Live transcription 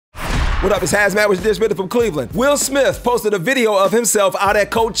What up, it's HazMatt with Dishin from Cleveland. Will Smith posted a video of himself out at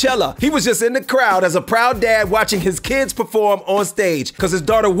Coachella. He was just in the crowd as a proud dad watching his kids perform on stage because his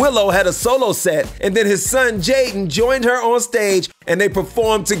daughter Willow had a solo set and then his son Jaden joined her on stage and they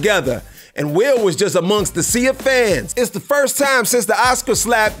performed together. And Will was just amongst the sea of fans. It's the first time since the Oscar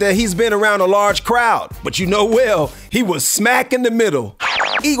slap that he's been around a large crowd. But you know Will, he was smack in the middle.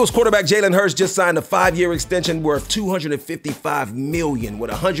 Eagles quarterback Jalen Hurts just signed a 5-year extension worth $255 million with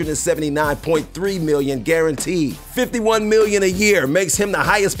 $179.3 million guaranteed. $51 million a year makes him the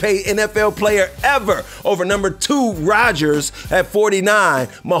highest paid NFL player ever over number 2 Rodgers at 49.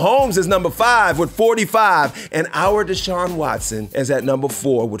 Mahomes is number 5 with 45 and our Deshaun Watson is at number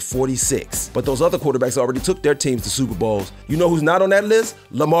 4 with 46. But those other quarterbacks already took their teams to Super Bowls. You know who's not on that list?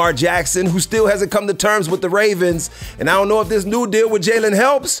 Lamar Jackson, who still hasn't come to terms with the Ravens. And I don't know if this new deal with Jalen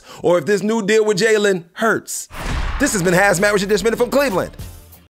helps or if this new deal with Jalen hurts. This has been HazMatt with your Dishin from Cleveland.